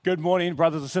Good morning,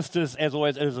 brothers and sisters. As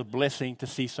always, it is a blessing to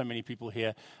see so many people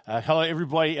here. Hello,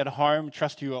 everybody at home.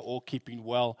 Trust you are all keeping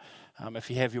well. If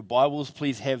you have your Bibles,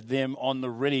 please have them on the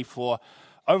ready for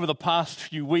over the past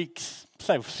few weeks,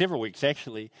 say several weeks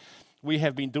actually, we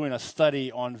have been doing a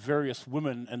study on various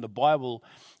women in the Bible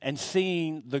and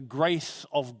seeing the grace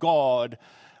of God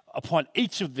upon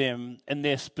each of them in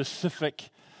their specific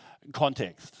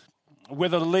context.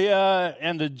 Whether Leah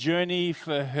and the journey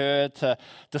for her to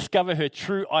discover her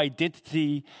true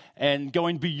identity and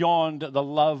going beyond the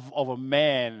love of a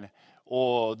man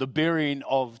or the bearing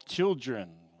of children,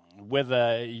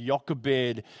 whether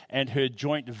Jochebed and her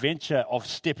joint venture of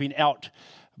stepping out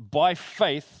by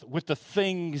faith with the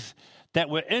things that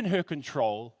were in her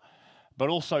control, but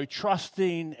also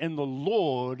trusting in the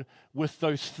Lord with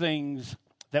those things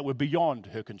that were beyond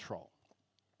her control.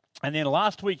 And then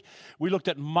last week, we looked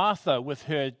at Martha with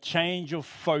her change of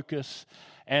focus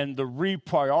and the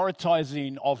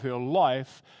reprioritizing of her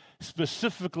life,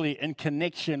 specifically in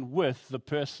connection with the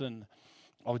person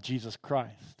of Jesus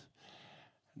Christ.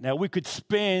 Now, we could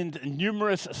spend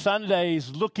numerous Sundays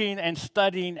looking and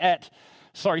studying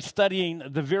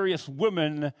the various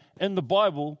women in the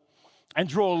Bible and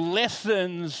draw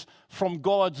lessons from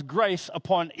God's grace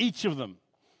upon each of them.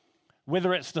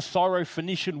 Whether it's the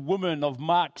Syrophoenician woman of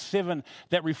Mark 7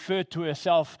 that referred to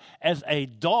herself as a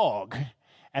dog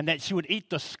and that she would eat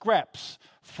the scraps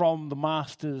from the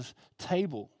master's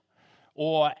table,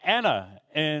 or Anna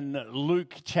in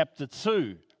Luke chapter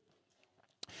 2,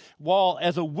 while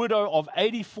as a widow of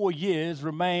 84 years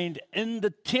remained in the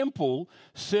temple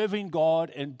serving God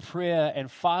in prayer and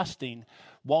fasting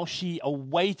while she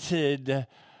awaited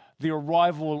the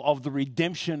arrival of the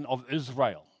redemption of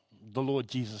Israel, the Lord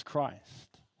Jesus Christ.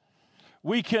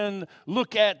 We can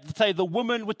look at, say, the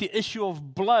woman with the issue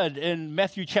of blood in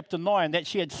Matthew chapter 9, that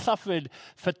she had suffered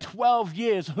for 12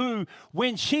 years, who,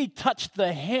 when she touched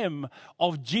the hem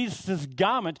of Jesus'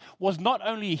 garment, was not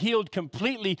only healed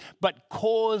completely, but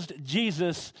caused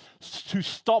Jesus to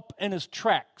stop in his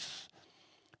tracks,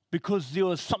 because there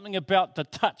was something about the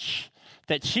touch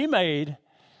that she made,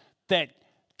 that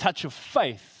touch of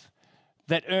faith,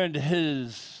 that earned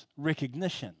his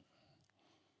recognition.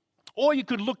 Or you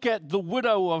could look at the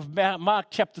widow of Mark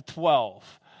chapter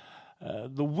 12,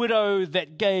 the widow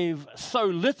that gave so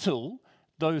little,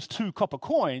 those 2 copper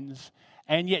coins,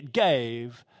 and yet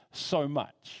gave so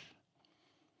much.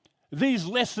 These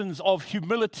lessons of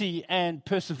humility and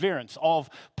perseverance, of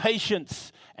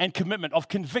patience and commitment, of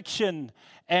conviction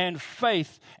and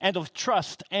faith, and of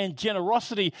trust and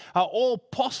generosity are all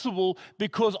possible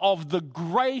because of the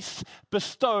grace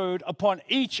bestowed upon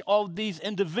each of these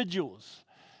individuals.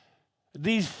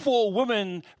 These 4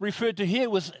 women referred to here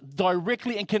was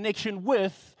directly in connection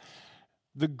with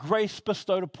the grace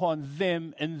bestowed upon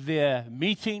them in their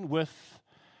meeting with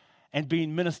and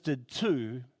being ministered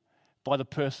to by the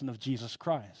person of Jesus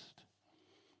Christ,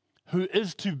 who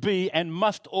is to be and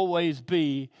must always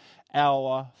be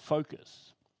our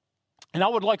focus. And I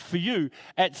would like for you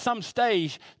at some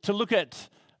stage to look at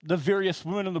the various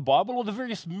women in the Bible or the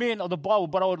various men of the Bible,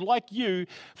 but I would like you,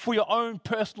 for your own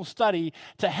personal study,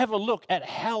 to have a look at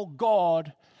how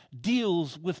God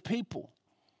deals with people.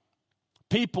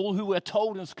 People who are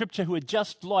told in Scripture who are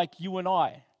just like you and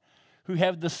I, who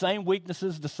have the same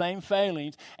weaknesses, the same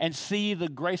failings, and see the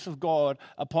grace of God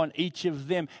upon each of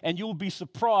them. And you'll be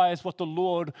surprised what the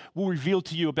Lord will reveal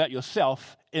to you about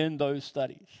yourself in those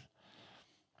studies.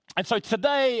 And so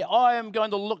today I am going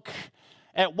to look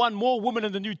at one more woman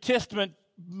in the New Testament,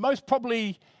 most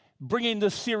probably bringing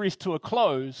this series to a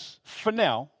close for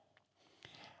now.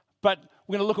 But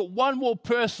we're going to look at one more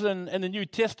person in the New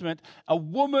Testament, a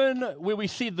woman where we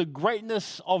see the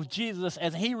greatness of Jesus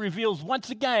as he reveals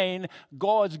once again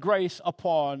God's grace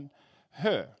upon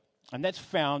her. And that's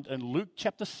found in Luke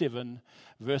chapter 7,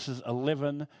 verses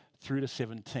 11 through to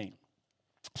 17.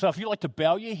 So if you'd like to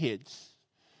bow your heads,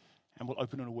 and we'll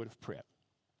open in a word of prayer.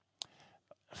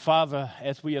 Father,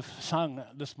 as we have sung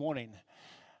this morning,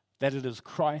 that it is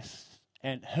Christ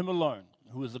and him alone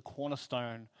who is the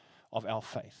cornerstone of our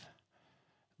faith.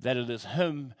 That it is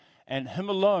him and him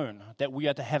alone that we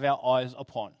are to have our eyes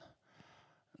upon.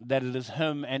 That it is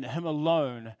him and him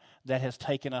alone that has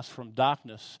taken us from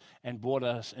darkness and brought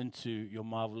us into your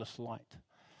marvelous light.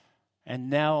 And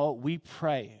now we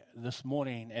pray this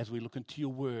morning as we look into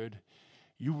your word,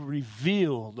 you will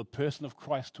reveal the person of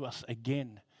Christ to us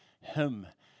again, him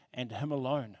and him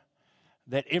alone.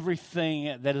 That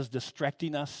everything that is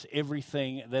distracting us,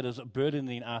 everything that is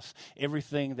burdening us,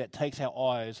 everything that takes our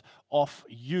eyes off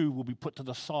you will be put to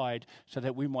the side so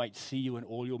that we might see you in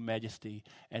all your majesty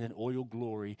and in all your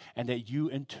glory, and that you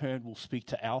in turn will speak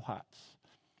to our hearts.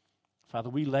 Father,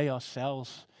 we lay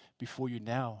ourselves before you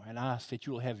now and ask that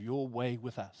you will have your way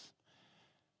with us.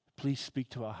 Please speak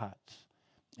to our hearts.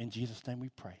 In Jesus' name we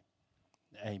pray.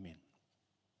 Amen.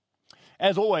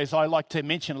 As always, I like to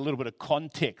mention a little bit of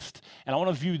context, and I want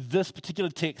to view this particular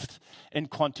text in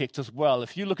context as well.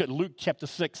 If you look at Luke chapter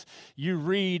 6, you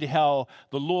read how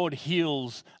the Lord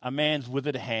heals a man's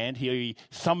withered hand. He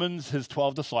summons his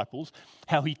 12 disciples,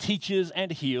 how he teaches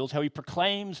and heals, how he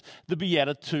proclaims the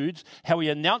Beatitudes, how he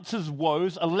announces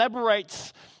woes,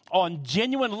 elaborates on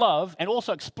genuine love, and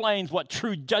also explains what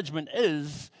true judgment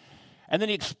is. And then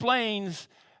he explains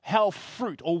how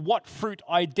fruit, or what fruit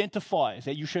identifies,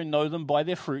 that you shall know them by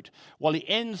their fruit, while he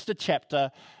ends the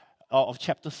chapter of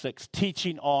chapter 6,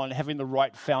 teaching on having the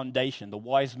right foundation, the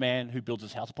wise man who builds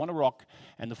his house upon a rock,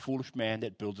 and the foolish man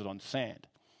that builds it on sand.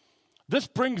 This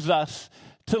brings us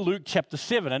to Luke chapter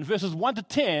 7, and verses 1 to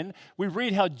 10, we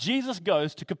read how Jesus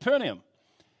goes to Capernaum,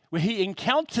 where he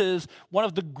encounters one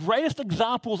of the greatest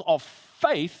examples of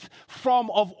faith from,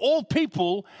 of all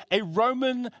people, a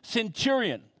Roman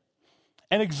centurion.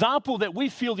 An example that we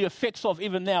feel the effects of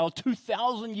even now,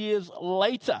 2,000 years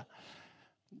later.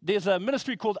 There's a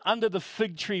ministry called Under the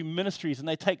Fig Tree Ministries, and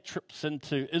they take trips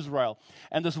into Israel.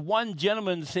 And this one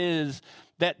gentleman says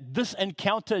that this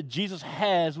encounter Jesus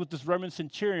has with this Roman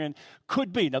centurion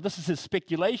could be, now this is his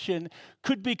speculation,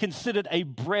 could be considered a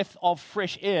breath of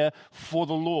fresh air for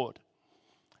the Lord.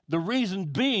 The reason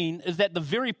being is that the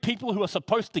very people who are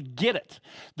supposed to get it,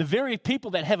 the very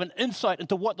people that have an insight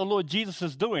into what the Lord Jesus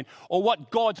is doing or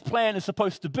what God's plan is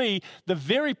supposed to be, the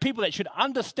very people that should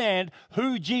understand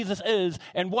who Jesus is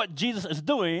and what Jesus is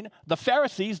doing, the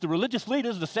Pharisees, the religious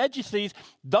leaders, the Sadducees,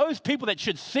 those people that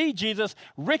should see Jesus,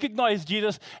 recognize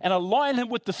Jesus, and align him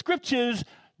with the scriptures,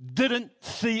 didn't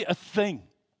see a thing.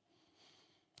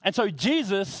 And so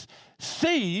Jesus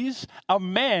sees a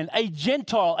man, a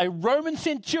Gentile, a Roman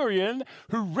centurion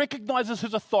who recognizes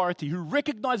his authority, who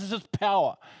recognizes his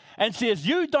power, and says,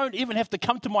 you don't even have to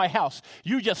come to my house.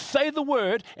 You just say the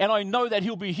word, and I know that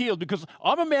he'll be healed because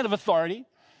I'm a man of authority,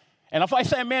 and if I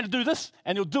say a man to do this,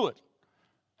 and he'll do it.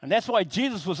 And that's why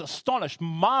Jesus was astonished,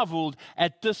 marveled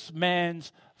at this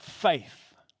man's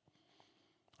faith.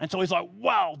 And so he's like,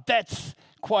 wow, that's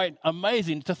quite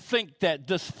amazing to think that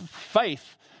this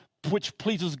faith which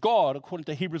pleases God, according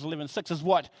to Hebrews 11:6, is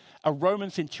what a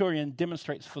Roman centurion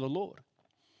demonstrates for the Lord.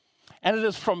 And it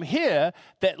is from here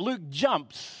that Luke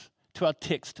jumps to our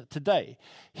text today.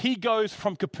 He goes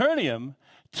from Capernaum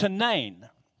to Nain.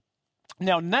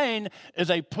 Now, Nain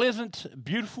is a pleasant,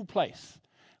 beautiful place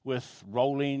with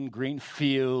rolling green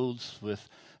fields, with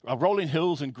rolling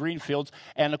hills and green fields.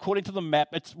 And according to the map,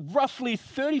 it's roughly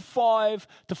 35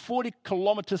 to 40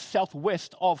 kilometers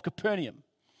southwest of Capernaum.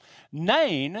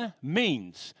 Nain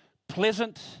means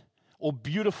pleasant or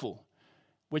beautiful,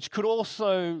 which could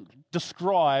also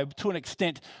describe, to an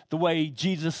extent, the way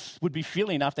Jesus would be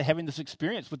feeling after having this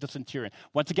experience with the centurion.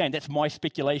 Once again, that's my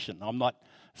speculation. I'm not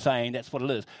saying that's what it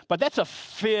is. But that's a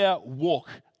fair walk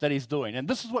that he's doing. And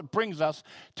this is what brings us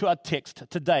to our text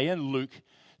today in Luke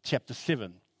chapter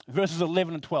 7, verses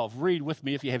 11 and 12. Read with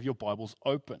me if you have your Bibles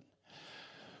open.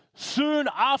 Soon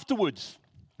afterwards,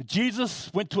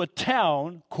 Jesus went to a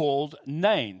town called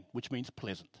Nain, which means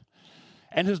pleasant.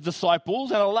 And his disciples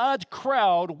and a large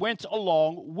crowd went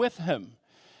along with him.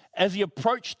 As he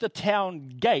approached the town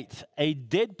gate, a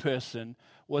dead person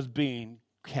was being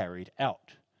carried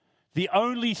out, the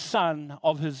only son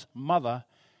of his mother,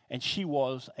 and she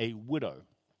was a widow.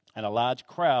 And a large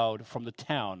crowd from the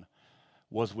town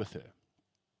was with her.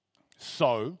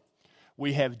 So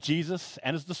we have Jesus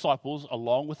and his disciples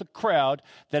along with a crowd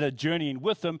that are journeying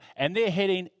with him, and they're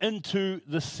heading into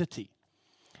the city.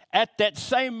 At that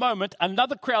same moment,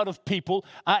 another crowd of people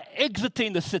are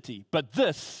exiting the city, but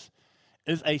this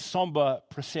is a somber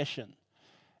procession.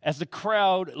 As the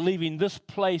crowd leaving this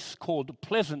place called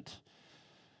Pleasant,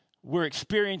 we're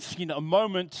experiencing a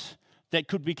moment that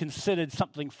could be considered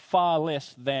something far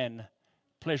less than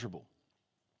pleasurable.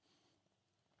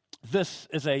 This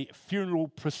is a funeral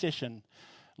procession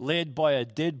led by a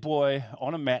dead boy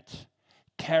on a mat,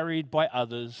 carried by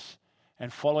others,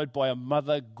 and followed by a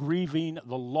mother grieving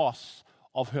the loss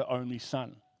of her only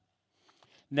son.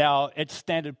 Now, it's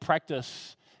standard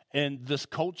practice in this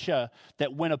culture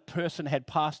that when a person had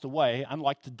passed away,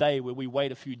 unlike today where we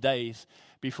wait a few days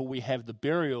before we have the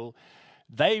burial,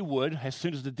 they would, as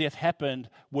soon as the death happened,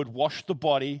 would wash the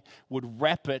body, would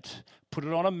wrap it, put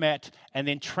it on a mat, and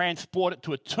then transport it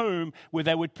to a tomb where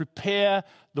they would prepare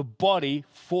the body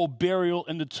for burial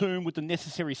in the tomb with the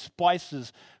necessary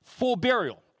spices for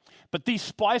burial. But these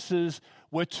spices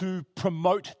were to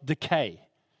promote decay,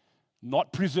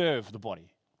 not preserve the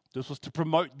body. This was to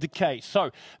promote decay.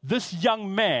 So this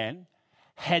young man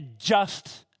had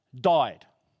just died.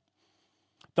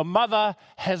 The mother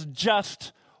has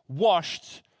just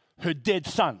washed her dead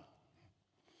son.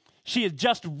 She has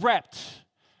just wrapped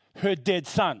her dead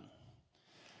son.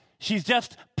 She's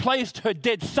just placed her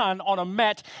dead son on a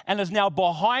mat and is now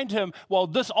behind him while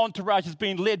this entourage is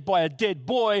being led by a dead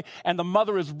boy, and the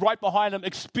mother is right behind him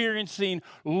experiencing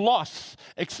loss,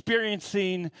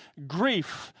 experiencing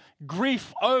grief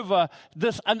over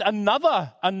this and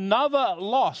another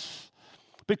loss.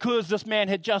 Because this man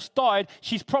had just died,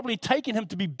 she's probably taken him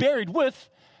to be buried with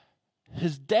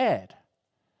his dad.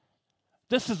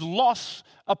 This is loss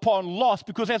upon loss,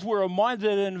 because as we're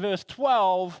reminded in verse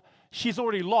 12, she's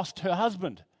already lost her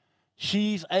husband.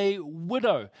 She's a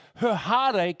widow. Her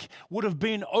heartache would have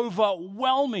been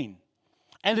overwhelming.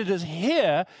 And it is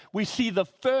here we see the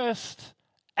first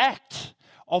act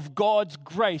of God's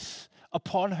grace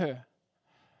upon her.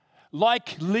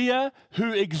 Like Leah,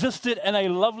 who existed in a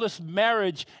loveless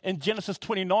marriage in Genesis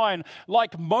 29,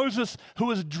 like Moses, who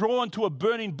was drawn to a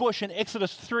burning bush in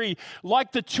Exodus 3,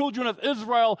 like the children of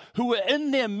Israel who were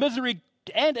in their misery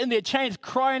and in their chains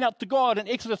crying out to God in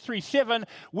Exodus 3:7,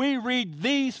 we read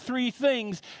these three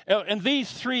things in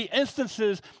these three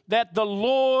instances, that the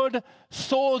Lord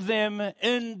saw them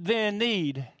in their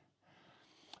need.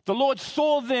 The Lord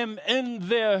saw them in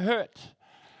their hurt.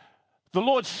 The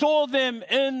Lord saw them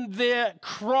in their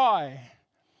cry.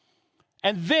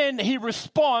 And then he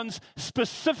responds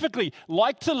specifically,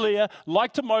 like to Leah,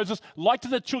 like to Moses, like to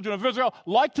the children of Israel,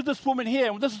 like to this woman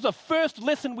here. And this is the first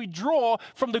lesson we draw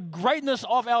from the greatness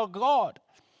of our God.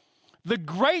 The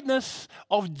greatness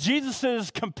of Jesus'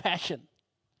 compassion.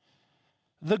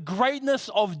 The greatness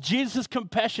of Jesus'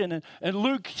 compassion. In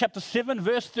Luke chapter 7,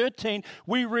 verse 13,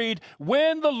 we read,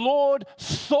 when the Lord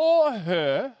saw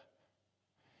her,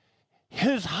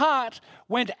 his heart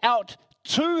went out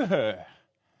to her,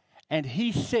 and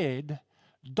he said,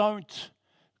 don't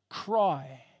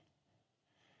cry.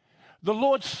 The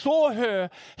Lord saw her,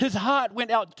 his heart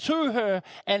went out to her,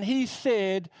 and he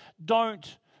said,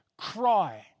 don't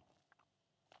cry.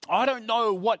 I don't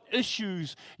know what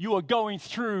issues you are going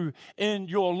through in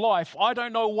your life. I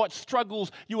don't know what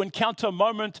struggles you encounter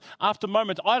moment after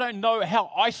moment. I don't know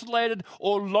how isolated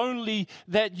or lonely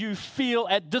that you feel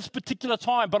at this particular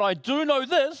time. But I do know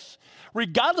this,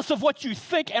 regardless of what you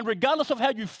think and regardless of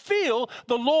how you feel,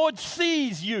 the Lord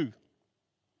sees you.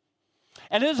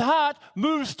 And his heart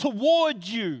moves toward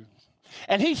you.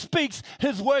 And he speaks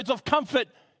his words of comfort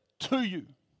to you.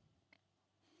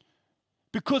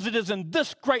 Because it is in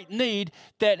this great need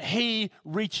that he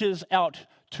reaches out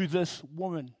to this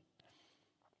woman.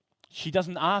 She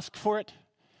doesn't ask for it.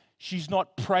 She's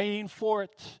not praying for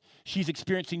it. She's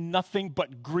experiencing nothing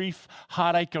but grief,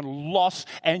 heartache, and loss,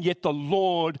 and yet the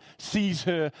Lord sees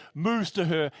her, moves to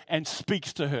her, and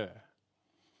speaks to her.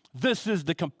 This is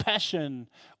the compassion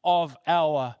of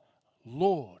our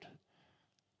Lord.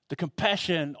 The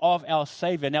compassion of our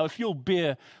Savior. Now, if you'll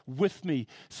bear with me,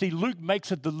 see, Luke makes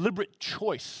a deliberate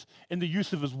choice in the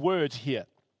use of his words here.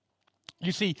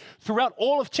 You see, throughout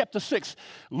all of chapter 6,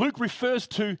 Luke refers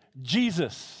to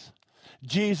Jesus.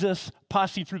 Jesus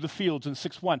passing through the fields in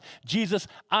 6:1. Jesus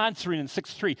answering in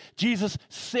 6:3. Jesus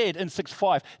said in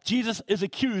 6:5. Jesus is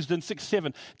accused in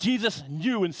 6:7. Jesus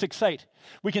knew in 6:8.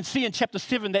 We can see in chapter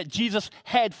 7 that Jesus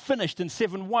had finished in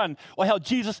 7:1, or how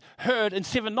Jesus heard in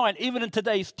 7:9. Even in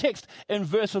today's text in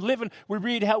verse 11, we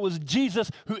read how it was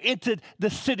Jesus who entered the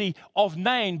city of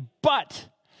Nain. But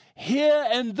here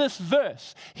in this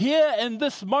verse, here in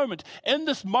this moment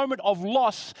of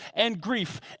loss and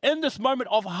grief, in this moment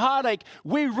of heartache,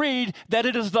 we read that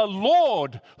it is the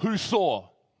Lord who saw.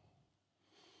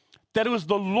 That it was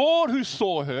the Lord who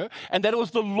saw her, and that it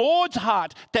was the Lord's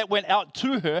heart that went out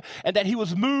to her, and that he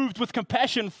was moved with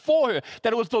compassion for her.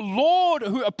 That it was the Lord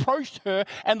who approached her,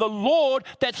 and the Lord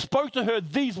that spoke to her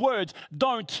these words,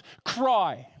 don't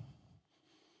cry.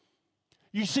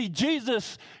 You see,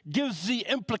 Jesus gives the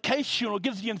implication or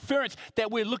gives the inference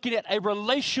that we're looking at a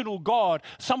relational God,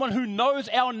 someone who knows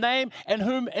our name and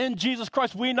whom in Jesus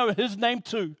Christ we know his name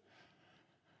too.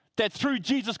 That through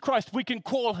Jesus Christ we can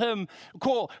call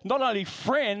not only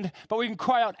friend, but we can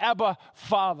cry out, Abba,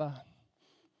 Father.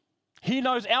 He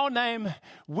knows our name,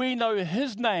 we know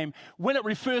his name. When it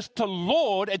refers to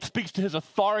Lord, it speaks to his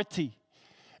authority.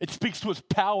 It speaks to his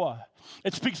power.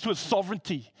 It speaks to his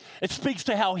sovereignty. It speaks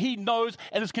to how he knows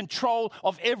and is control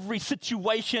of every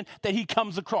situation that he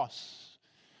comes across.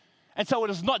 And so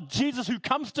it is not Jesus who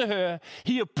comes to her.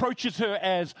 He approaches her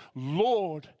as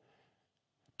Lord.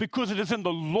 Because it is in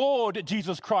the Lord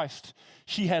Jesus Christ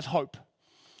she has hope.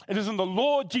 It is in the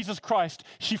Lord Jesus Christ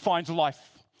she finds life.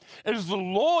 It is the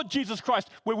Lord Jesus Christ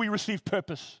where we receive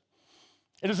purpose.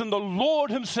 It is in the Lord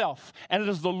himself, and it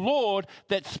is the Lord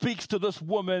that speaks to this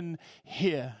woman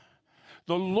here.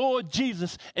 The Lord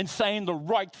Jesus in saying the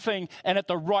right thing and at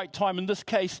the right time. In this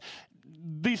case,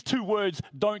 these two words,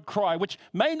 don't cry, which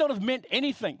may not have meant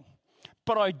anything.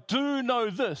 But I do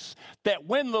know this, that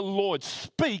when the Lord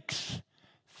speaks,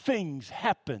 things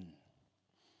happen.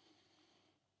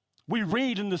 We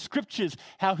read in the scriptures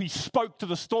how he spoke to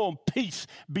the storm, peace,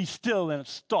 be still, and it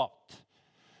stopped.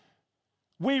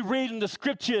 We read in the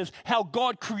scriptures how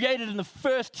God created in the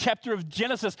first chapter of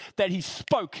Genesis that he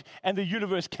spoke and the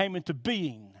universe came into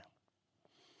being.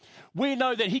 We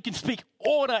know that he can speak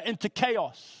order into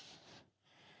chaos.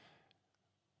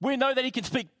 We know that he can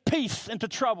speak peace into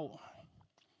trouble.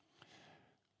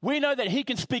 We know that he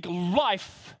can speak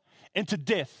life into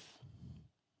death.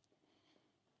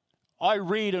 I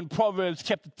read in Proverbs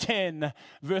chapter 10,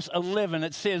 verse 11,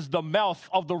 it says, the mouth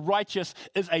of the righteous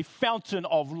is a fountain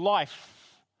of life.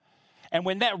 And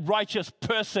when that righteous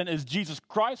person is Jesus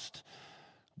Christ,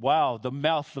 wow, the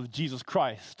mouth of Jesus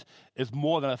Christ is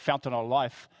more than a fountain of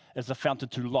life. It's a fountain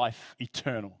to life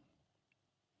eternal.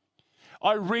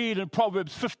 I read in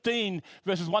Proverbs 15,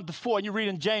 verses 1 to 4, and you read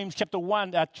in James chapter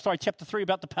 3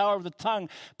 about the power of the tongue.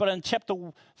 But in chapter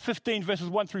 15, verses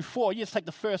 1 through 4, you just take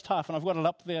the first half, and I've got it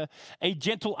up there. A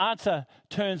gentle answer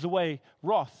turns away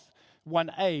wrath.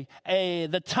 1a,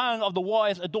 the tongue of the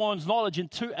wise adorns knowledge in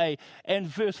 2a, and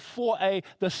verse 4a,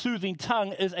 the soothing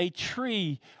tongue is a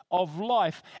tree of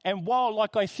life. And while,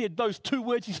 like I said, those two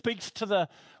words he speaks to the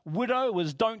widow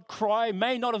was don't cry,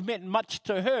 may not have meant much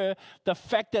to her, the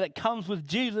fact that it comes with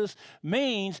Jesus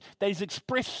means that he's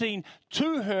expressing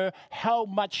to her how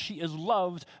much she is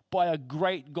loved by a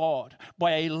great God,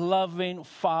 by a loving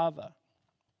Father.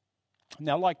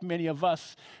 Now, like many of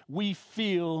us, we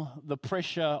feel the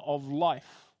pressure of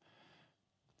life,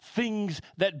 things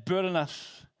that burden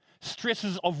us,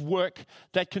 stresses of work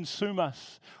that consume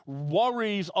us,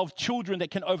 worries of children that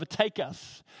can overtake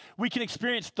us. We can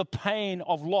experience the pain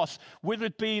of loss, whether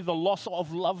it be the loss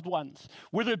of loved ones,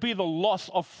 whether it be the loss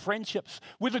of friendships,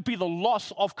 whether it be the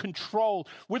loss of control,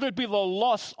 whether it be the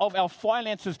loss of our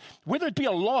finances, whether it be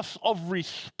a loss of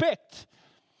respect.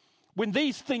 When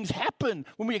these things happen,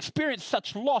 when we experience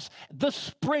such loss, this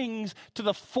springs to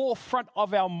the forefront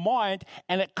of our mind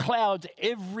and it clouds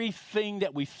everything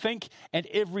that we think and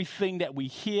everything that we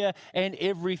hear and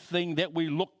everything that we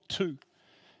look to.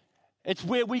 It's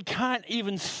where we can't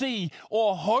even see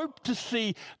or hope to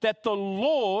see that the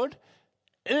Lord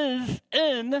is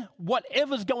in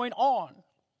whatever's going on.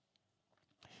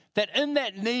 That in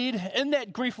that need, in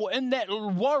that grief, or in that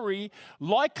worry,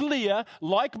 like Leah,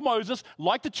 like Moses,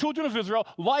 like the children of Israel,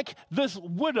 like this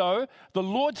widow, the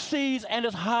Lord sees and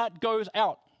his heart goes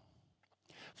out.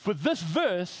 For this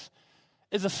verse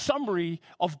is a summary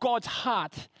of God's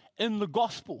heart in the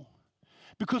gospel.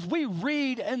 Because we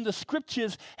read in the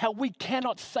scriptures how we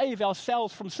cannot save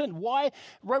ourselves from sin. Why?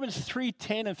 Romans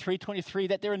 3:10 and 3:23,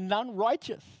 that there are none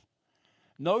righteous.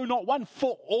 No, not one.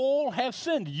 For all have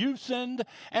sinned. You've sinned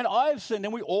and I've sinned,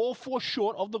 and we all fall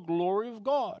short of the glory of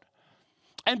God.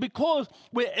 And because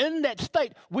we're in that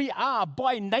state, we are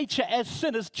by nature as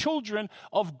sinners children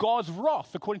of God's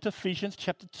wrath, according to Ephesians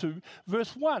chapter 2,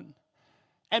 verse 1.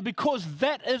 And because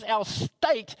that is our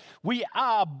state, we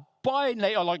are by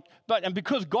nature, and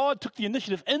because God took the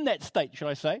initiative in that state, should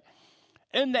I say,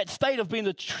 in that state of being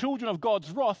the children of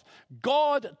God's wrath,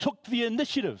 God took the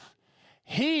initiative.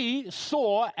 He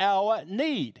saw our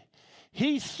need.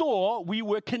 He saw we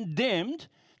were condemned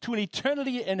to an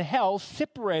eternity in hell,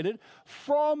 separated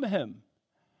from him.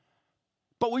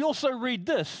 But we also read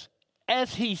this.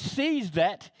 As he sees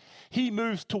that, he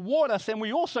moves toward us. And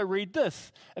we also read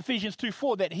this, Ephesians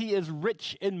 2:4, that he is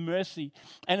rich in mercy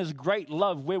and his great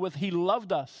love wherewith he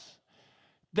loved us.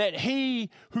 That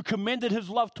he who commended his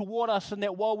love toward us, and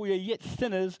that while we are yet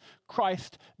sinners,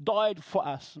 Christ died for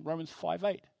us. Romans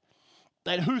 5:8.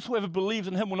 That whosoever believes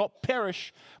in him will not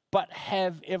perish, but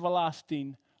have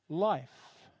everlasting life.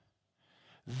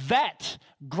 That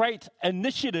great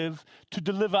initiative to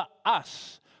deliver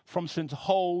us from sin's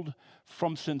hold,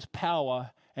 from sin's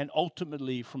power, and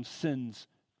ultimately from sin's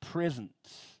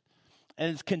presence.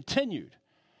 And it's continued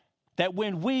that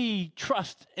when we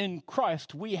trust in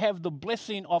Christ, we have the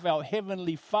blessing of our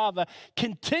Heavenly Father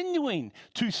continuing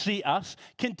to see us,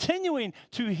 continuing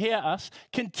to hear us,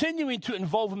 continuing to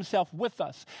involve himself with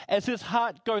us as his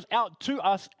heart goes out to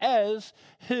us as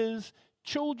his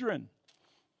children.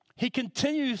 He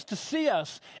continues to see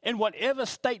us in whatever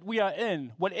state we are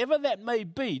in, whatever that may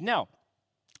be. Now,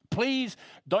 please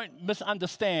don't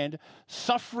misunderstand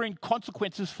suffering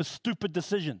consequences for stupid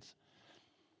decisions.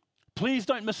 Please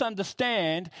don't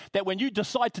misunderstand that when you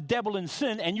decide to dabble in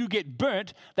sin and you get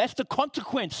burnt, that's the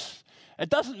consequence. It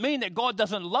doesn't mean that God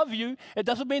doesn't love you. It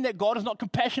doesn't mean that God is not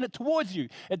compassionate towards you.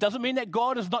 It doesn't mean that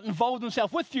God is not involved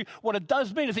himself with you. What it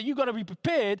does mean is that you've got to be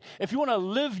prepared if you want to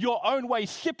live your own way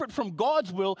separate from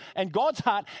God's will and God's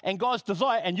heart and God's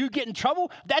desire, and you get in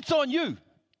trouble, that's on you.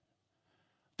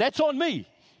 That's on me.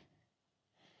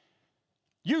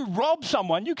 You rob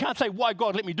someone, you can't say, why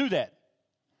God let me do that?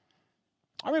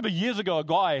 I remember years ago a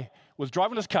guy was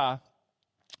driving his car,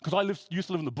 because I used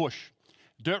to live in the bush,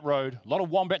 dirt road, a lot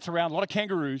of wombats around, a lot of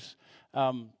kangaroos,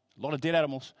 a lot of dead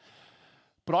animals.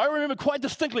 But I remember quite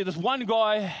distinctly this one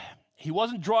guy, he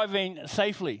wasn't driving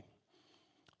safely.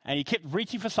 And he kept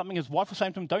reaching for something. His wife was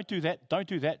saying to him, don't do that, don't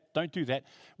do that, don't do that.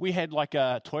 We had like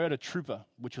a Toyota Trooper,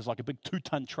 which was like a big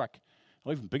 2-ton truck,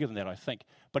 or even bigger than that, I think.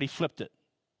 But he flipped it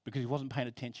because he wasn't paying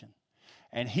attention.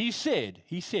 And he said,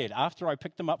 after I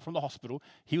picked him up from the hospital,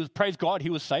 praise God, he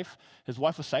was safe. His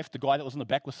wife was safe. The guy that was in the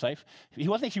back was safe. He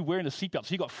wasn't actually wearing a seatbelt, so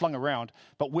he got flung around.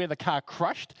 But where the car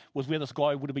crushed was where this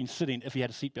guy would have been sitting if he had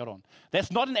a seatbelt on. That's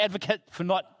not an advocate for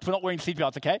not wearing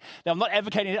seatbelts, okay? Now, I'm not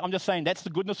advocating it. I'm just saying that's the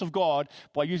goodness of God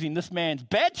by using this man's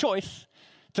bad choice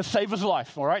to save his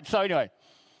life, all right? So anyway,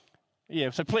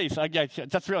 yeah, so please, I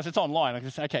just realized it's online.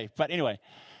 Okay, but anyway.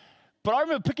 But I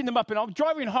remember picking them up, and I'm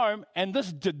driving home, and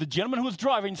the gentleman who was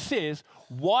driving says,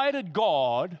 why did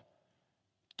God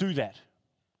do that?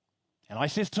 And I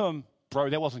says to him, bro,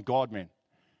 that wasn't God, man.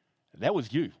 That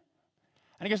was you. And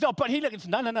he goes, no, but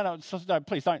no,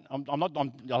 please don't.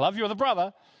 I love you as a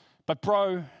brother, but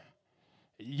bro,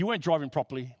 you weren't driving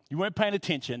properly. You weren't paying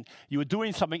attention. You were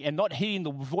doing something and not heeding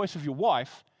the voice of your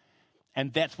wife,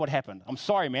 and that's what happened. I'm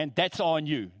sorry, man. That's on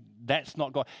you. That's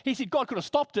not God. He said, God could have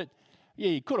stopped it.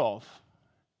 Yeah, he could have,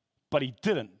 but he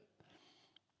didn't.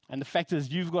 And the fact is,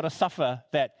 you've got to suffer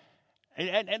that.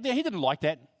 And he didn't like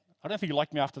that. I don't think he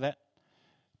liked me after that.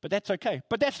 But that's okay.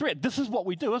 But that's right. This is what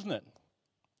we do, isn't it?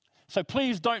 So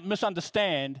please don't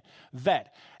misunderstand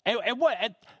that.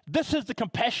 And this is the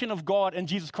compassion of God and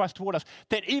Jesus Christ toward us,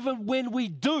 that even when we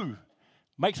do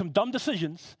make some dumb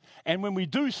decisions, and when we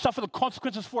do suffer the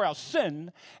consequences for our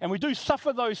sin, and we do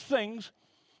suffer those things,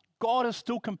 God is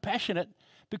still compassionate,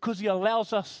 because he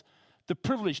allows us the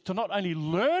privilege to not only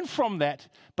learn from that,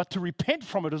 but to repent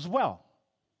from it as well.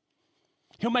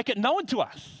 He'll make it known to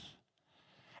us.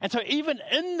 And so even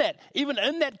in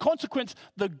that consequence,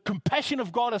 the compassion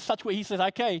of God is such where he says,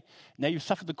 okay, now you've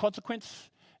suffered the consequence,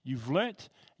 you've learnt,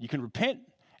 you can repent,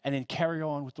 and then carry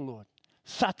on with the Lord.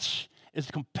 Such is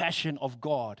the compassion of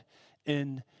God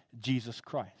in Jesus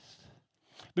Christ.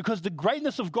 Because the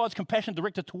greatness of God's compassion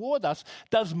directed toward us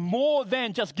does more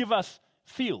than just give us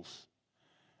feels.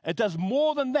 It does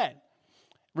more than that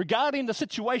regarding the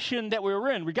situation that we're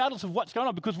in, regardless of what's going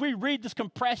on, because we read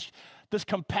this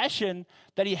compassion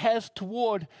that he has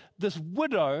toward this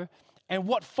widow and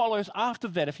what follows after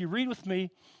that. If you read with me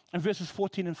in verses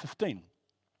 14 and 15,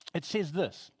 it says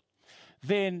this,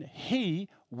 then he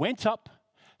went up,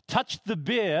 touched the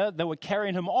bier that were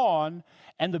carrying him on,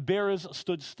 and the bearers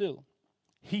stood still.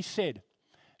 He said,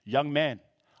 young man,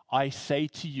 I say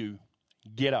to you,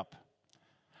 get up.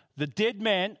 The dead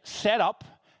man sat up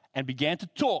and began to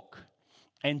talk,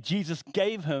 and Jesus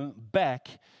gave him back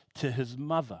to his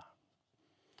mother.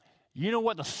 You know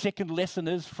what the second lesson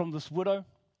is from this widow?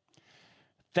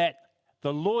 That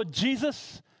the Lord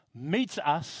Jesus meets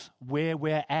us where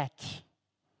we're at.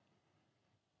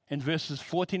 In verses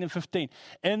 14 and 15,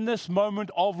 in this moment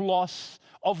of loss,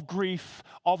 of grief,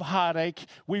 of heartache,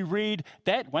 we read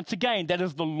that, once again, that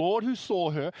is the Lord who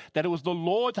saw her, that it was the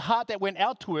Lord's heart that went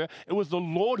out to her, it was the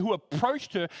Lord who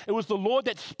approached her, it was the Lord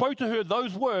that spoke to her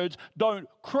those words, don't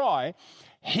cry.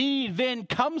 He then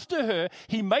comes to her,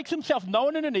 he makes himself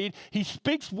known in her need, he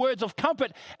speaks words of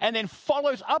comfort, and then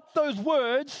follows up those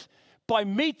words by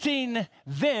meeting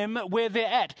them where they're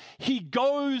at. He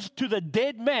goes to the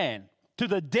dead man, to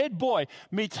the dead boy,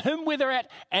 meets him where they're at,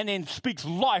 and then speaks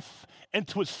life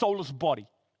into his soulless body.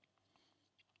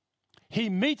 He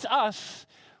meets us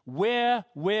where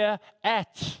we're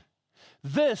at.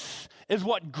 This is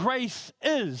what grace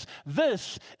is.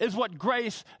 This is what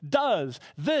grace does.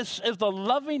 This is the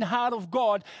loving heart of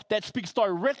God that speaks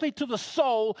directly to the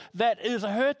soul that is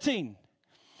hurting.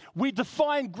 We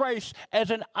define grace as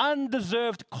an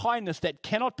undeserved kindness that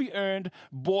cannot be earned,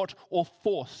 bought, or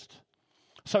forced.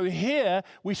 So here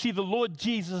we see the Lord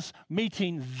Jesus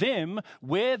meeting them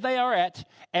where they are at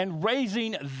and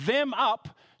raising them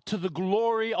up to the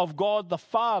glory of God the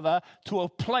Father, to a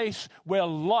place where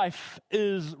life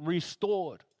is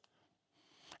restored.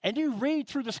 and you read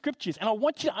through the scriptures, and I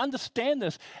want you to understand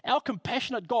this. Our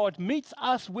compassionate God meets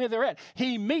us where they're at.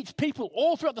 He meets people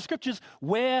all throughout the scriptures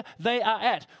where they are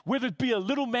at. Whether it be a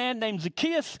little man named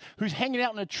Zacchaeus who's hanging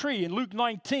out in a tree in Luke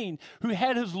 19, who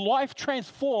had his life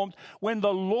transformed when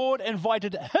the Lord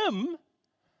invited him.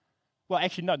 Well,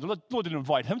 actually, no, the Lord didn't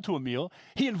invite him to a meal.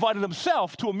 He invited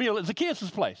himself to a meal at Zacchaeus'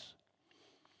 place.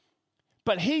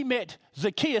 But he met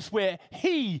Zacchaeus where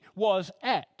he was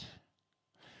at.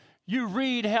 You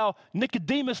read how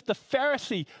Nicodemus, the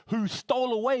Pharisee, who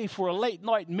stole away for a late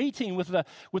night meeting with the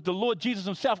Lord Jesus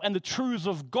himself, and the truths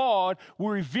of God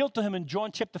were revealed to him in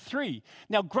John chapter 3.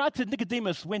 Now, granted,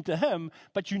 Nicodemus went to him,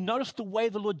 but you notice the way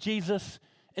the Lord Jesus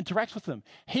interacts with him.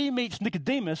 He meets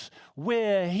Nicodemus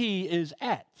where he is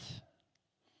at.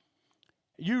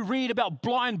 You read about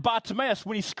blind Bartimaeus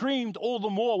when he screamed all the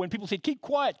more when people said, keep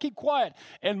quiet,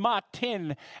 in Mark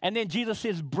 10. And then Jesus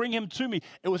says, bring him to me.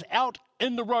 It was out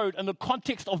in the road in the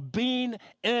context of being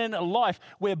in life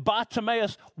where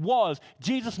Bartimaeus was.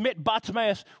 Jesus met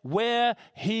Bartimaeus where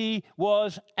he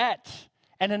was at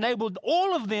and enabled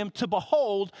all of them to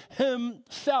behold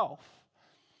himself.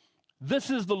 This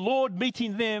is the Lord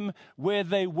meeting them where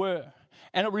they were.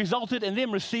 And it resulted in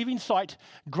them receiving sight,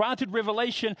 granted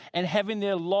revelation, and having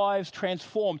their lives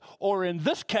transformed. Or in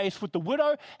this case, with the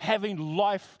widow, having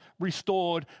life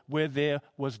restored where there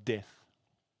was death.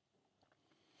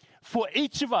 For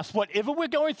each of us, whatever we're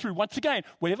going through, once again,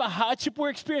 whatever hardship we're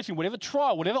experiencing, whatever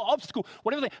trial, whatever obstacle,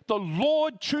 whatever thing, the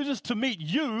Lord chooses to meet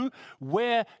you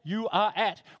where you are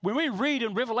at. When we read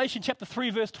in Revelation chapter 3,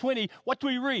 verse 20, what do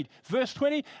we read? Verse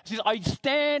 20, it says, I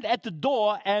stand at the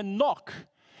door and knock.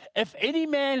 If any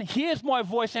man hears my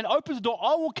voice and opens the door,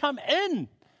 I will come in.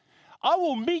 I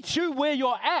will meet you where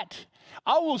you're at.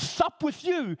 I will sup with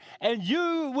you and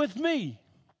you with me.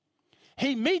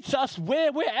 He meets us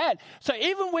where we're at. So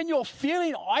even when you're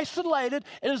feeling isolated,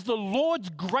 it is the Lord's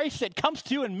grace that comes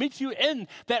to you and meets you in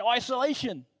that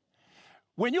isolation.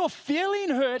 When you're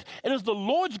feeling hurt, it is the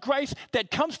Lord's grace that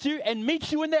comes to you and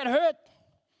meets you in that hurt.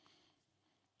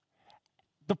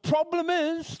 The problem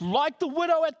is, like the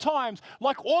widow at times,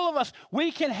 like all of us,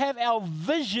 we can have our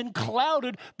vision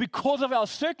clouded because of our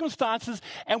circumstances,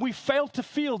 and we fail to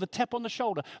feel the tap on the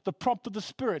shoulder, the prompt of the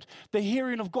Spirit, the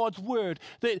hearing of God's word,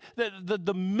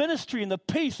 the ministry and the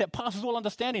peace that passes all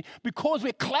understanding, because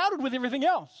we're clouded with everything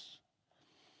else.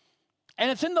 And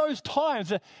it's in those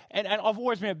times, and I've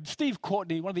always remembered Steve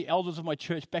Courtney, one of the elders of my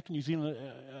church back in New Zealand,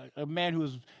 a man who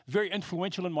was very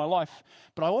influential in my life.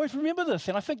 But I always remember this,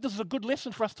 and I think this is a good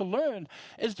lesson for us to learn,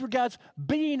 as regards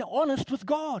being honest with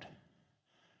God.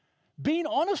 Being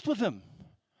honest with Him.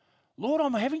 Lord,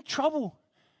 I'm having trouble.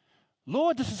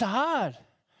 Lord, this is hard.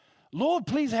 Lord,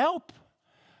 please help.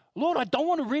 Lord, I don't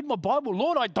want to read my Bible.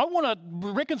 Lord, I don't want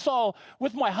to reconcile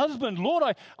with my husband. Lord,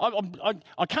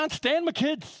 I can't stand my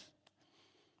kids.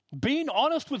 Being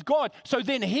honest with God, so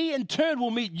then He in turn will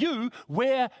meet you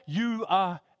where you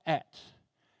are at.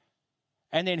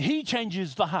 And then He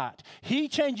changes the heart. He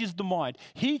changes the mind.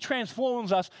 He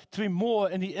transforms us to be more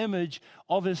in the image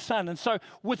of His Son. And so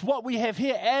with what we have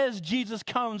here, as Jesus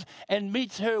comes and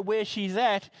meets her where she's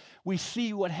at, we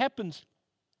see what happens.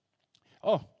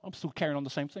 Oh, I'm still carrying on the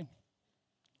same thing.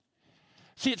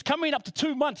 See, it's coming up to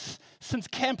 2 months since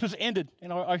camp has ended.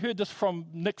 And I heard this from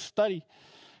Nick's study.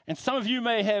 And some of you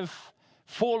may have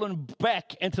fallen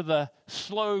back into the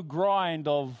slow grind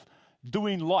of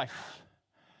doing life,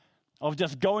 of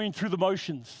just going through the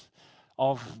motions,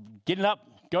 of getting up,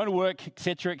 going to work,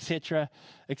 etc., etc.,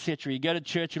 etc. You go to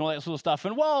church and all that sort of stuff.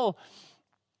 And while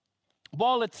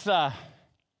it's a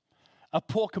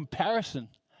poor comparison,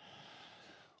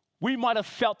 we might have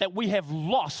felt that we have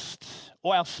lost,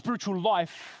 or our spiritual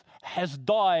life has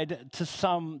died to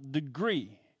some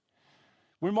degree.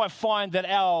 We might find that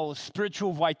our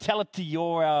spiritual vitality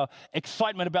or our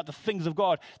excitement about the things of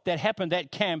God that happened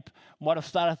at camp might have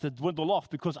started to dwindle off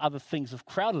because other things have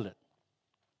crowded it.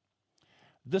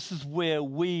 This is where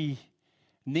we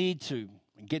need to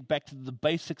get back to the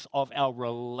basics of our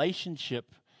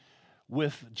relationship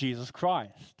with Jesus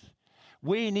Christ.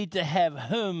 We need to have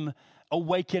Him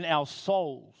awaken our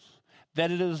souls. That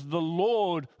it is the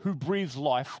Lord who breathes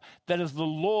life, that is the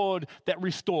Lord that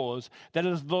restores, that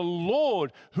is the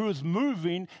Lord who is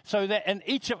moving, so that in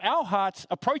each of our hearts,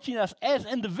 approaching us as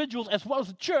individuals as well as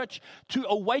the church, to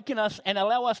awaken us and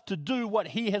allow us to do what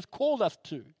He has called us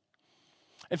to.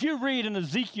 If you read in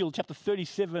Ezekiel chapter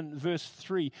 37, verse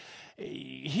 3,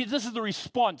 this is the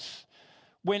response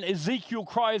when Ezekiel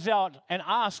cries out and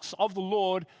asks of the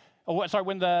Lord,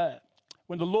 when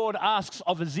the Lord asks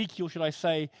of Ezekiel, should I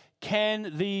say,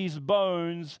 can these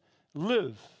bones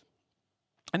live?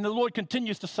 And the Lord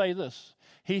continues to say this.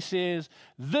 he says,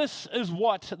 this is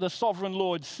what the sovereign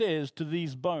Lord says to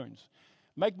these bones.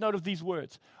 Make note of these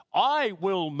words. I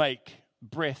will make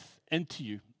breath into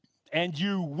you, and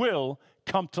you will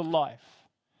come to life.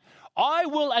 I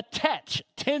will attach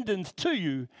tendons to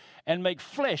you and make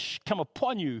flesh come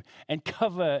upon you and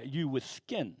cover you with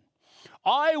skin.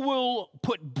 I will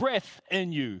put breath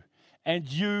in you, and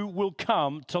you will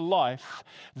come to life.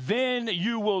 Then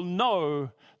you will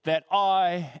know that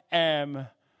I am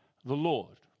the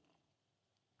Lord.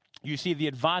 You see, the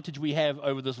advantage we have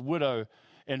over this widow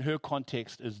in her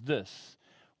context is this.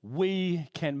 We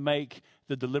can make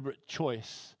the deliberate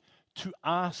choice to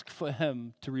ask for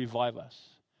him to revive us.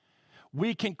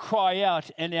 We can cry out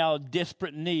in our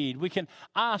desperate need. We can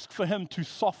ask for him to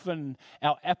soften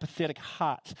our apathetic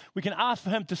hearts. We can ask for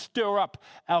him to stir up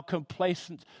our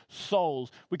complacent souls.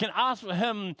 We can ask for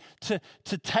him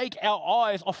to take our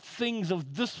eyes off things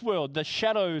of this world, the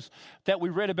shadows that we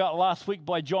read about last week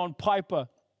by John Piper.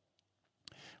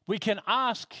 We can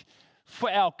ask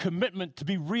for our commitment to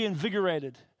be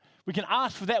reinvigorated. We can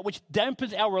ask for that which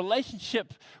dampens our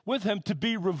relationship with him to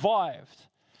be revived.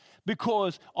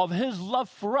 Because of his love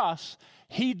for us,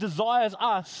 he desires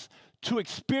us to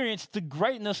experience the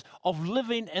greatness of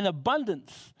living in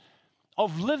abundance,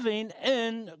 of living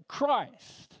in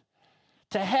Christ,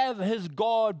 to have his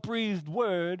God-breathed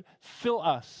word fill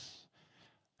us.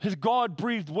 His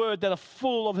God-breathed word that are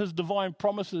full of his divine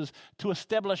promises to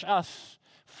establish us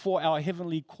for our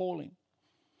heavenly calling.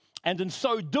 And in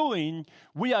so doing,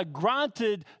 we are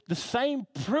granted the same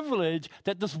privilege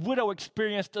that this widow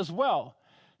experienced as well.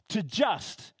 To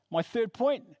just, my third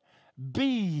point,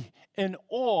 be in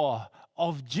awe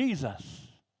of Jesus.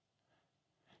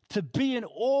 To be in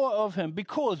awe of him.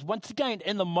 Because, once again,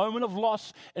 in the moment of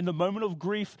loss, in the moment of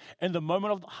grief, in the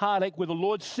moment of heartache where the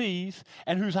Lord sees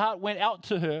and whose heart went out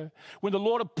to her, when the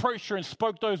Lord approached her and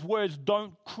spoke those words,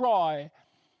 don't cry,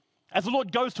 as the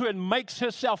Lord goes to her and makes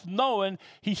herself known,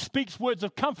 he speaks words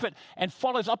of comfort and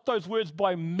follows up those words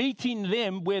by meeting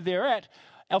them where they're at.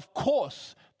 Of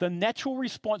course, the natural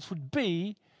response would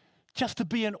be just to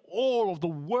be in awe of the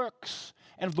works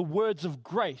and of the words of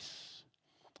grace.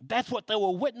 That's what they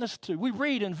were witness to. We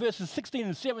read in verses 16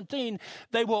 and 17,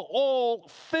 they were all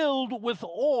filled with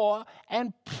awe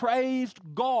and praised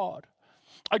God.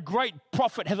 A great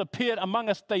prophet has appeared among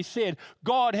us, they said.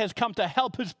 God has come to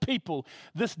help his people.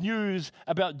 This news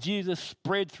about Jesus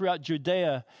spread throughout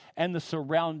Judea and the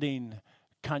surrounding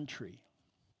country.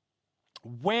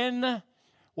 When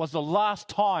was the last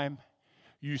time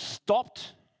you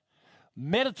stopped,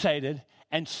 meditated,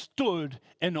 and stood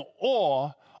in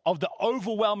awe of the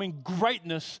overwhelming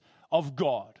greatness of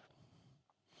God?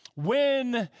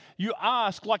 When you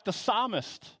ask, like the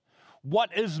psalmist,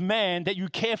 what is man that you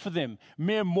care for them?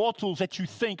 Mere mortals that you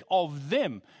think of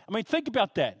them. I mean, think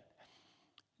about that.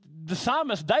 The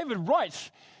psalmist, David,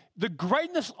 writes the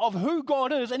greatness of who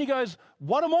God is, and he goes,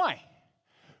 what am I?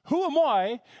 Who am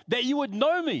I that you would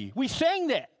know me? We sang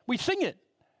that. We sing it.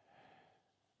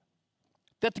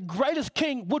 That the greatest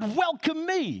king would welcome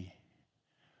me.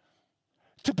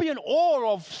 To be in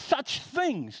awe of such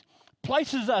things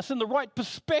places us in the right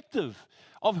perspective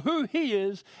of who he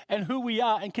is and who we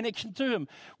are in connection to him.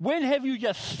 When have you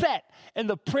just sat in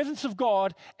the presence of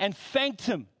God and thanked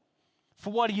him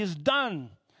for what he has done?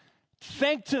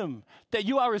 Thanked him that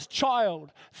you are his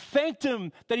child. Thanked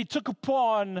him that he took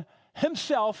upon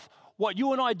himself what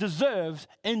you and I deserved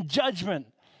in judgment.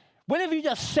 Whenever you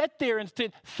just sat there and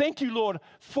said, thank you, Lord,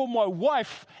 for my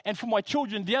wife and for my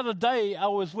children. The other day I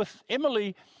was with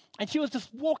Emily and she was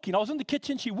just walking. I was in the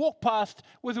kitchen. She walked past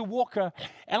with her walker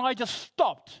and I just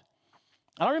stopped.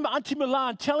 And I remember Auntie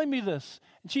Milan telling me this.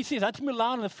 And she says, Auntie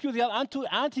Milan and a few of the other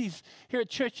aunties here at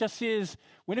church just says,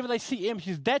 whenever they see Em,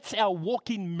 she says, that's our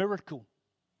walking miracle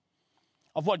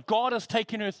of what God has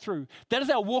taken her through. That is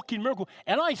our walking miracle.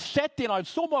 And I sat there and I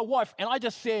saw my wife and I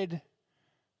just said,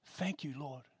 thank you,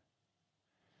 Lord.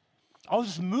 I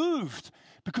was moved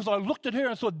because I looked at her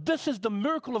and thought, this is the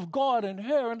miracle of God in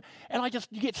her. And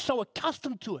you get so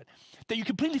accustomed to it that you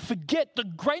completely forget the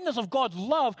greatness of God's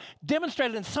love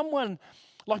demonstrated in someone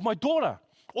like my daughter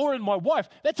or in my wife.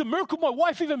 That's a miracle my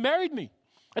wife even married me.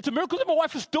 It's a miracle that my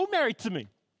wife is still married to me.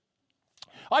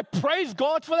 I praise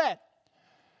God for that.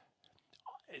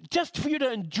 Just for you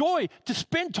to enjoy, to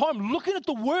spend time looking at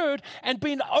the Word and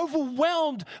being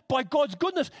overwhelmed by God's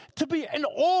goodness, to be in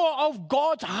awe of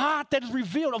God's heart that is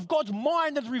revealed, of God's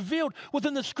mind that is revealed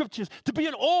within the Scriptures, to be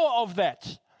in awe of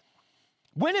that.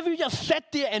 Whenever you just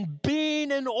sat there and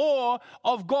being in awe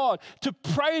of God, to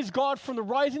praise God from the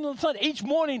rising of the sun, each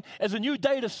morning is a new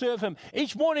day to serve Him.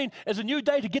 Each morning is a new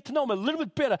day to get to know Him a little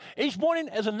bit better. Each morning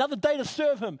is another day to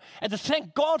serve Him and to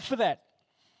thank God for that.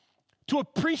 to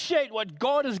appreciate what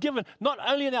God has given, not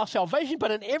only in our salvation,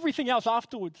 but in everything else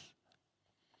afterwards.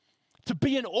 To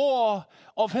be in awe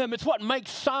of him. It's what makes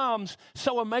Psalms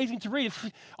so amazing to read.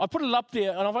 I put it up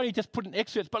there, and I've only just put an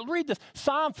excerpt, but read this.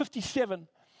 Psalm 57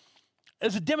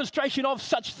 is a demonstration of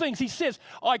such things. He says,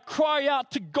 I cry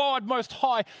out to God Most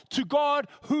High, to God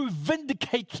who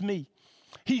vindicates me.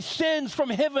 He sends from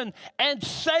heaven and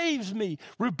saves me,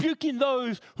 rebuking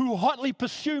those who hotly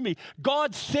pursue me.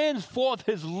 God sends forth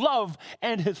his love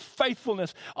and his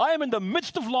faithfulness. I am in the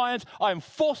midst of lions. I am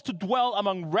forced to dwell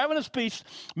among ravenous beasts,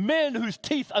 men whose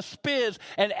teeth are spears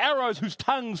and arrows whose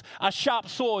tongues are sharp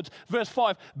swords. Verse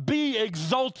 5, be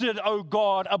exalted, O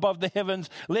God, above the heavens.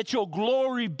 Let your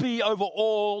glory be over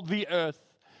all the earth.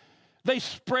 They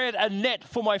spread a net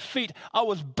for my feet. I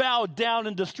was bowed down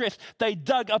in distress. They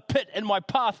dug a pit in my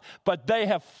path, but they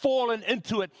have fallen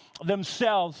into it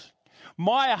themselves.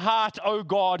 My heart, O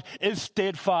God, is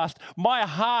steadfast. My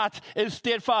heart is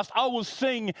steadfast. I will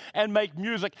sing and make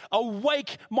music.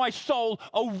 Awake, my soul.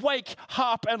 Awake,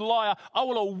 harp and lyre. I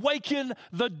will awaken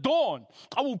the dawn.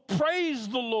 I will praise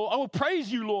the Lord. I will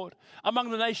praise you, Lord,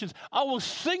 among the nations. I will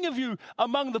sing of you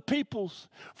among the peoples.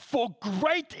 For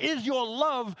great is your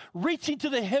love reaching to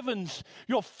the heavens.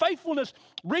 Your faithfulness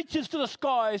reaches to the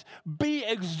skies. Be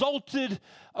exalted,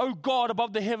 O God,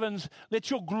 above the heavens. Let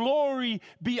your glory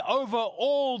be over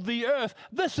all the earth.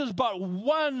 This is but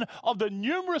one of the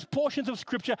numerous portions of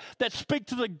Scripture that speak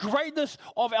to the greatness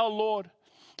of our Lord.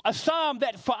 A psalm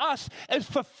that for us is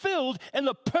fulfilled in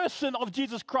the person of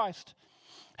Jesus Christ.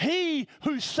 He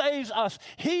who saves us,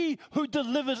 he who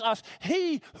delivers us,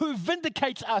 he who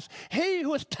vindicates us, he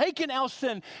who has taken our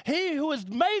sin, he who has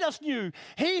made us new,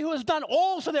 he who has done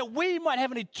all so that we might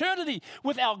have an eternity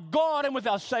with our God and with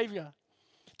our Savior.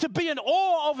 To be in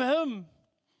awe of him.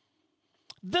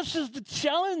 This is the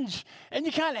challenge, and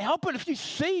you can't help it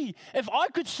if I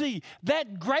could see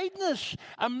that greatness.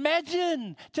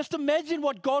 Just imagine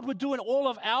what God would do in all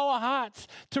of our hearts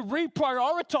to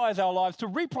reprioritize our lives, to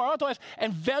reprioritize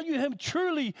and value him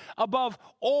truly above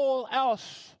all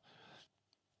else.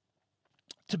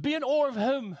 To be in awe of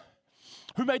him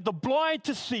who made the blind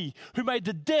to see, who made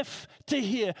the deaf to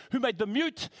hear, who made the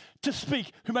mute to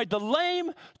speak, who made the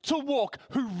lame to walk,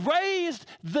 who raised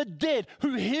the dead,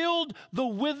 who healed the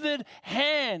withered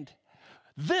hand.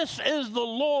 This is the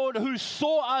Lord who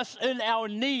saw us in our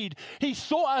need. He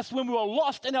saw us when we were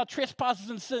lost in our trespasses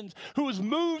and sins, who was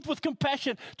moved with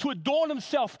compassion to adorn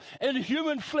himself in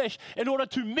human flesh in order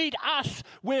to meet us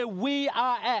where we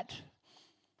are at.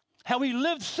 How he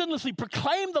lived sinlessly,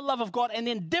 proclaimed the love of God, and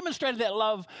then demonstrated that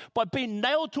love by being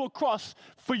nailed to a cross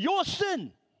for your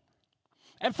sin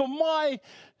and for my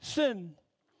sin,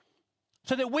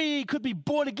 so that we could be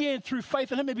born again through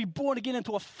faith in him and be born again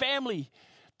into a family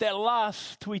that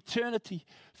lasts to eternity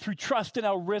through trust in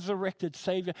our resurrected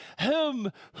Savior.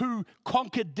 Him who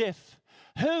conquered death,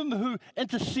 him who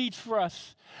intercedes for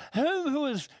us, him who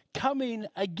is coming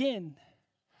again.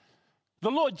 The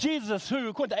Lord Jesus, who,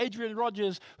 according to Adrian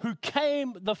Rogers, who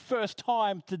came the first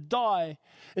time to die,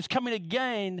 is coming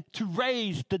again to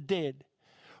raise the dead.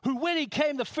 Who, when he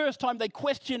came the first time, they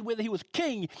questioned whether he was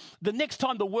king. The next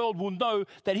time the world will know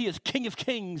that he is King of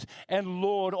Kings and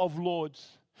Lord of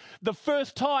Lords. The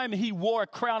first time he wore a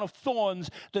crown of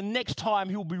thorns, the next time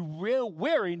he will be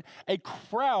wearing a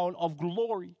crown of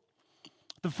glory.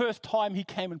 The first time he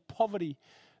came in poverty,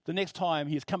 the next time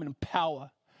he is coming in power.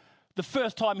 The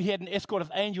first time he had an escort of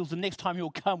angels, the next time he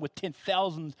will come with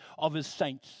 10,000 of his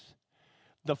saints.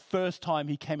 The first time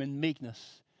he came in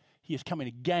meekness, he is coming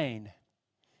again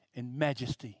in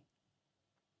majesty.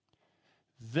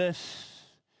 This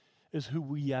is who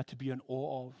we are to be in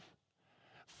awe of.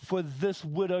 For this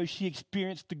widow, she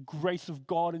experienced the grace of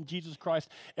God in Jesus Christ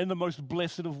in the most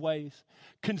blessed of ways.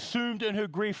 Consumed in her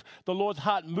grief, the Lord's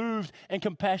heart moved in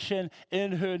compassion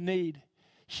in her need.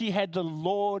 She had the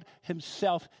Lord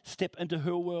himself step into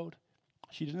her world.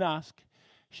 She didn't ask.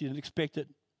 She didn't expect it.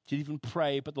 She didn't even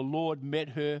pray, but the Lord met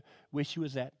her where she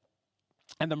was at.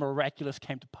 And the miraculous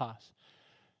came to pass.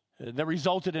 That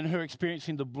resulted in her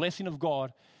experiencing the blessing of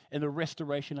God and the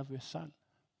restoration of her son.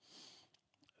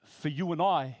 For you and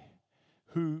I,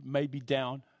 who may be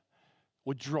down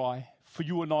or dry, for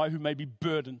you and I who may be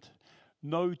burdened,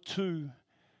 know too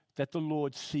that the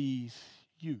Lord sees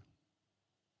you.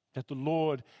 That the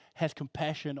Lord has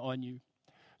compassion on you,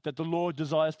 that the Lord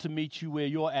desires to meet you where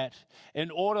you're at,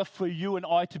 in order for you and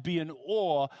I to be in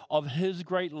awe of his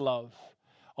great love,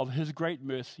 of his great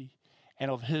mercy,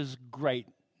 and of his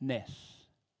greatness.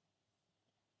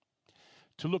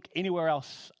 To look anywhere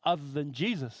else other than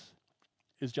Jesus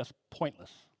is just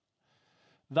pointless.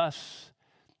 Thus,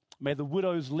 may the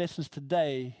widow's lessons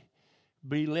today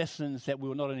be lessons that we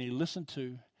will not only listen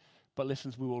to, but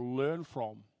lessons we will learn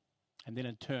from, and then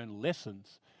in turn,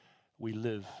 lessons we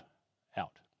live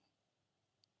out.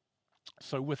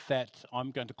 So with that,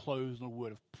 I'm going to close in a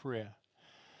word of prayer.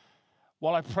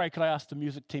 While I pray, could I ask the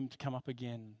music team to come up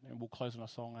again, and we'll close on a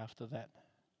song after that.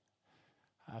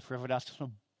 For everyone else, just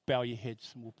want to bow your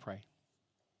heads and we'll pray.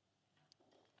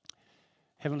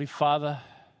 Heavenly Father,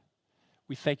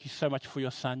 we thank you so much for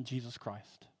your Son, Jesus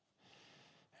Christ.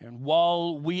 And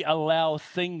while we allow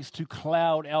things to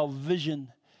cloud our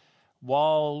vision,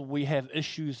 while we have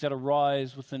issues that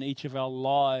arise within each of our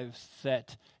lives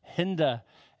that hinder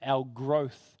our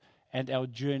growth and our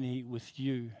journey with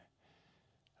you,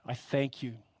 I thank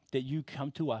you that you come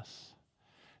to us,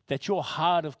 that your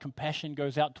heart of compassion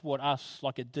goes out toward us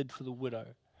like it did for the widow.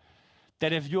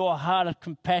 That if your heart of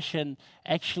compassion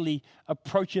actually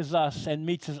approaches us and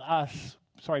meets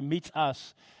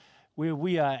us where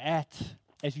we are at,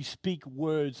 as you speak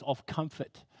words of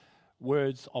comfort,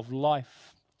 words of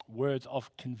life, words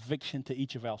of conviction to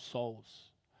each of our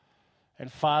souls.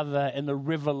 And Father, in the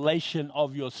revelation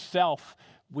of yourself,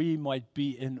 we might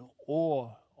be in awe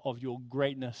of your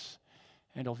greatness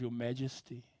and of your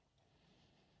majesty.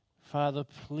 Father,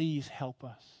 please help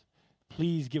us.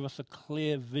 Please give us a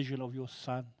clear vision of your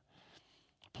Son.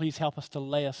 Please help us to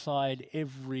lay aside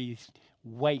every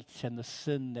weight and the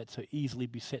sin that so easily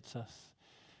besets us.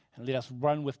 And let us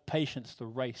run with patience the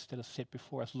race that is set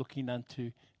before us, looking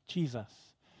unto Jesus,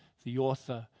 the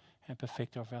author and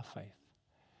perfecter of our faith.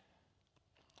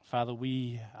 Father,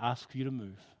 we ask you to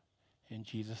move. In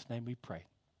Jesus' name we pray.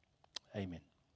 Amen.